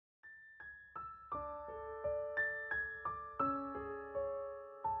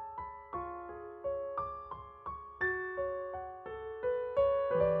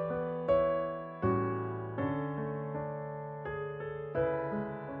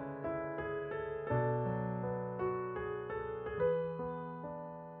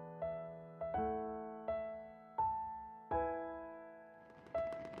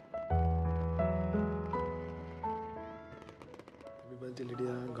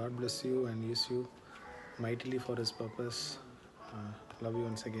God bless you and use you mightily for His purpose. Love you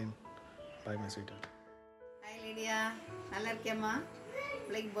once again. Bye, my sweetheart. Hi Lydia, நல்லா இருக்கேம்மா.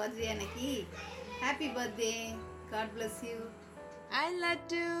 பிள்ளைக்கு birthday அன்னைக்கு happy birthday. God bless you. Hi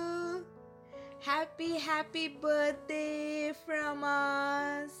Laddu. Happy birthday from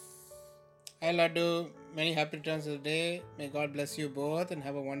us. Hi Laddu, many happy returns of the day. May God bless you both and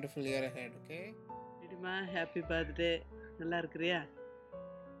have a wonderful year ahead, okay? லிடிமா happy birthday. நல்லா இருக்கிறியா?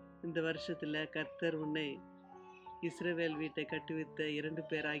 இந்த வருஷத்தில் கர்த்தர் உன்னை இஸ்ரவேல் வீட்டை கட்டுவித்த 2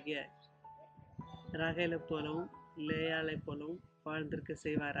 பேராகிய ராகேலை போலவும் லேயாளை போலவும் வாழ்ந்திருக்க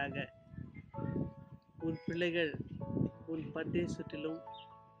செய்வாராக. உன் பிள்ளைகள் உன் பந்தய சுற்றிலும்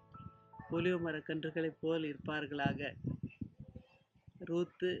ஒலிவ மர கன்றுகளைப் போல் இருப்பார்களாக.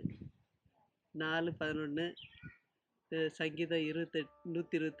 ரூத்து 4:11, சங்கீதம்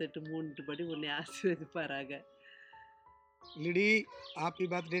 128:3 படி உன்னை ஆசீர்வதிப்பாராக. லிடி, ஹாப்பி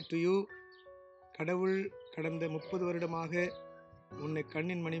பர்த்டே டு யூ. கடவுள் கடந்த 30 வருடமாக உன்னை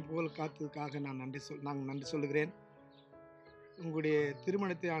கண்ணின் மணி போல் காத்ததுக்காக நான் நன்றி சொல்லுகிறேன். உங்களுடைய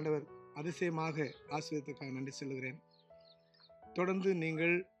திருமணத்தை ஆண்டவர் அதிசயமாக ஆசீர்வதித்ததுக்காக நன்றி சொல்லுகிறேன். தொடர்ந்து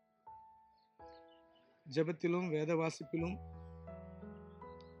நீங்கள் ஜெபத்திலும் வேத வாசிப்பிலும்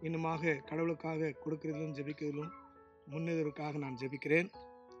இன்னுமாக கடவுளுக்காக கொடுக்கிறதிலும் ஜெபிக்கிறதிலும் முன்னேறுவதற்காக நான் ஜெபிக்கிறேன்.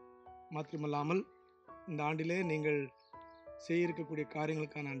 மாத்திரமல்லாமல் இந்த ஆண்டிலே நீங்கள் செய்ய இருக்கக்கூடிய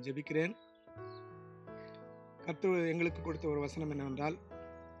காரியங்களுக்காக நான் ஜெபிக்கிறேன். கர்த்தர் எங்களுக்கு கொடுத்த ஒரு வசனம் என்னவென்றால்,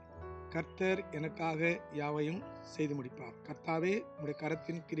 கர்த்தர் எனக்காக யாவையும் செய்து முடிப்பார். கர்த்தாவே உடைய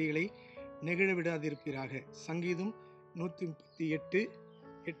கரத்தின் கிரிகளை நெகிழ விடாதிருப்பீராக. சங்கீதம்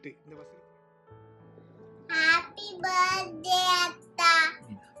 138:8. இந்த வசனம். Happy birthday, Atta.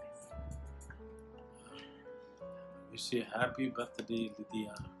 You say happy birthday,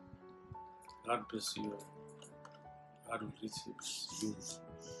 Lydia. God bless you. God will receive you.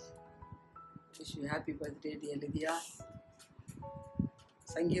 Wish you happy birthday, dear Lydia.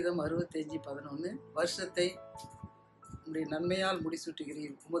 சங்கீதம் 65:11. வருஷத்தை உங்களுடைய நன்மையால்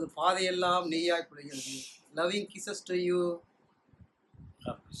முடிசூட்டுகிறீர், உமது பாதையெல்லாம் நெய்யாய் பொழிகிறது. Loving kisses to you.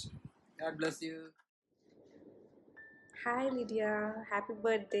 God bless you. God bless you. Hi Lydia, happy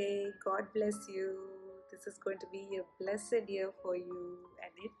birthday. God bless you. This is going to be a blessed year for you,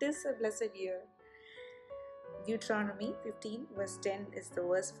 and it is a blessed year. Deuteronomy 15:10 is the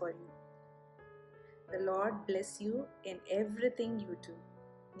verse for you. The Lord bless you in everything you do.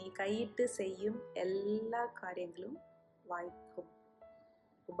 நீ கையிட்டு செய்யும் எல்லா காரியங்களும் வாய்க்கும்.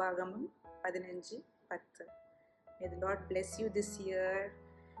 உபாகமம் 15:10. May the Lord bless you this year,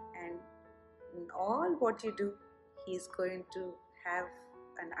 and in all what you do, He is going to have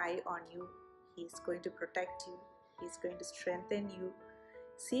an eye on you. He is going to protect you. He is going to strengthen you.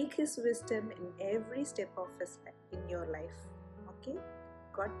 Seek His wisdom in every step of His life, in your life. Okay?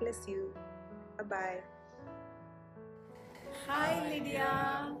 God bless you. Bye-bye. Hi Lydia.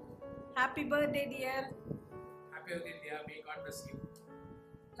 Happy birthday dear. Happy birthday, dear. May God bless you.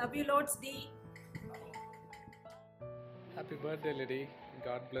 Love you loads D. Happy birthday, Lydia.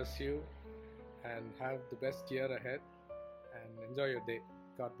 God bless you and have the best year ahead and enjoy your day.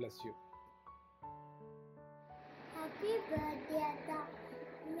 God bless you. Happy birthday, Atta.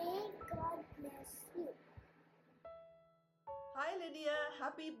 May God bless you. Hi Lydia,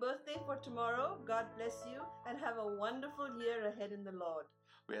 happy birthday for tomorrow. God bless you and have a wonderful year ahead in the Lord.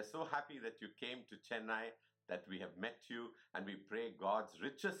 We are so happy that you came to Chennai, that we have met you, and we pray God's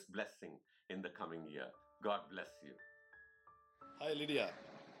richest blessing in the coming year. God bless you. Hi Lydia,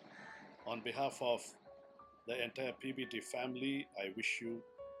 on behalf of the entire PBT family, I wish you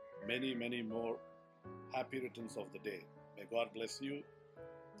many more happy returns of the day. May God bless you.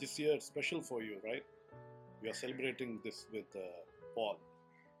 This year is special for you, right? We are celebrating this with Paul.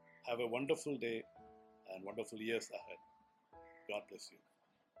 Have a wonderful day and wonderful years ahead. God bless you.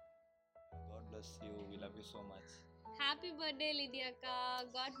 God bless you. We love you so much. Happy birthday, Lydia ka.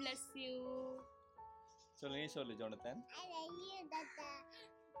 God bless you. Sorry, Jonathan. I love you, Atta.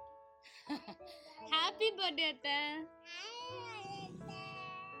 Happy birthday, Atta.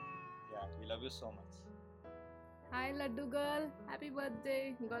 Yeah, we love you so much. Hi Laddu girl, happy birthday.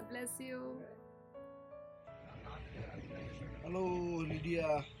 God bless you. Hello Lydia,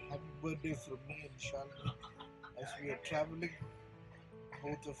 happy birthday from me and Shalini as we are traveling,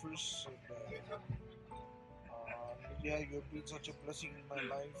 both of us. Lydia, you have been such a blessing in my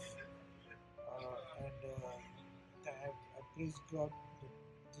life, and I praise God that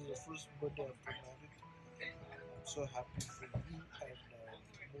this is the first birthday after marriage. I'm so happy for you,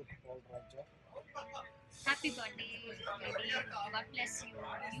 and promote Paul Raja. Happy birthday, Lady. God bless you.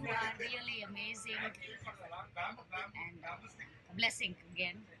 You are really amazing and a blessing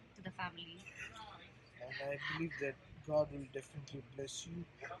again to the family. And I believe that God will definitely bless you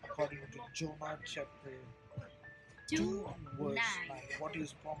according to Jonah chapter 2 verse 9. What He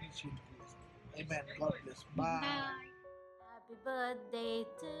has promised you to do. Amen. God bless. Bye. Happy birthday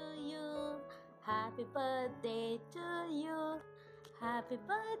to you. Happy birthday to you. Happy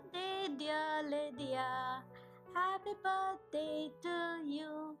birthday, dear Lydia. Happy birthday to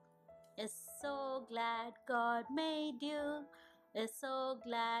you. We're so glad God made you. We're so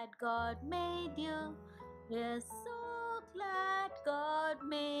glad God made you. We're so glad God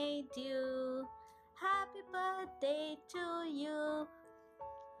made you. Happy birthday to you.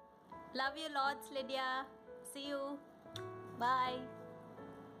 Love you lots, Lydia. See you. Bye.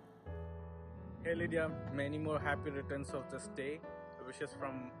 Hey Lydia, many more happy returns of this day. Wishes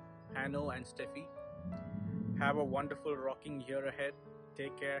from Hanno and Steffi. Have a wonderful rocking year ahead.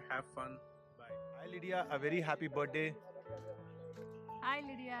 Take care, have fun. Bye. Hi Lydia, a very happy birthday. Hi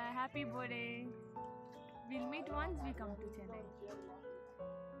Lydia, happy birthday. We'll meet once we come to Chennai.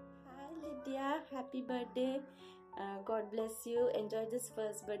 Hi Lydia, happy birthday. God bless you. Enjoy this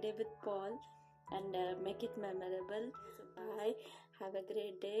first birthday with Paul and make it memorable. So bye. Have a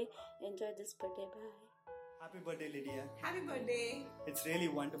great day. Enjoy this birthday. Bye. Happy birthday, Lydia. Happy birthday. It's really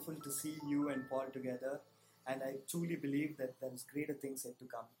wonderful to see you and Paul together, and I truly believe that there's greater things yet to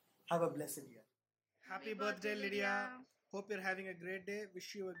come. Have a blessed year. Happy birthday, Lydia. Hope you're having a great day.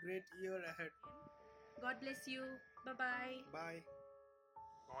 Wish you a great year ahead. God bless you. Bye-bye. Bye.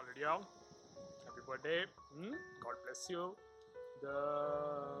 Oh, Lydia, happy birthday. God bless you.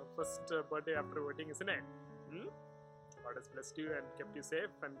 The first birthday after wedding, isn't it? God has blessed you and kept you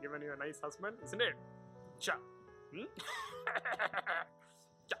safe and given you a nice husband, isn't it? Cha.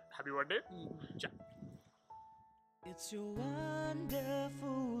 Cha. Happy birthday. Cha. It's a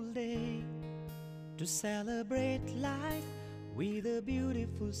wonderful day to celebrate life with a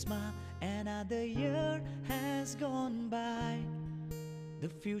beautiful smile. Another year has gone by. The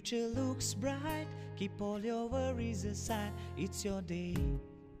future looks bright. Keep all your worries aside. It's your day.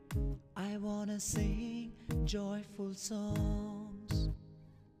 I wanna sing joyful songs,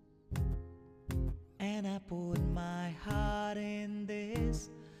 and I put my heart in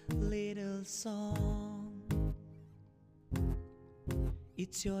this little song.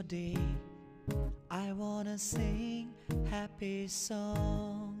 It's your day. I wanna sing happy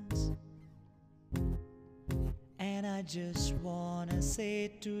songs, and I just wanna say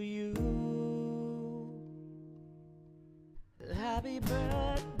to you, happy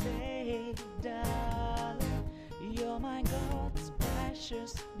birthday, darling. You're my God's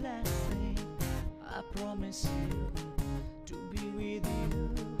precious blessing. I promise you to be with you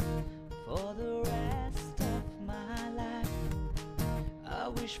for the rest of my life. I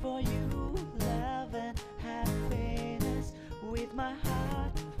wish for you love and happiness, with my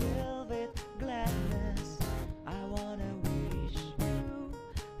heart filled with gladness. I wanna wish you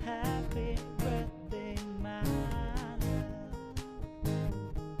happy birthday, my love.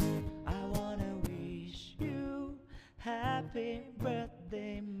 I wanna wish you happy birthday.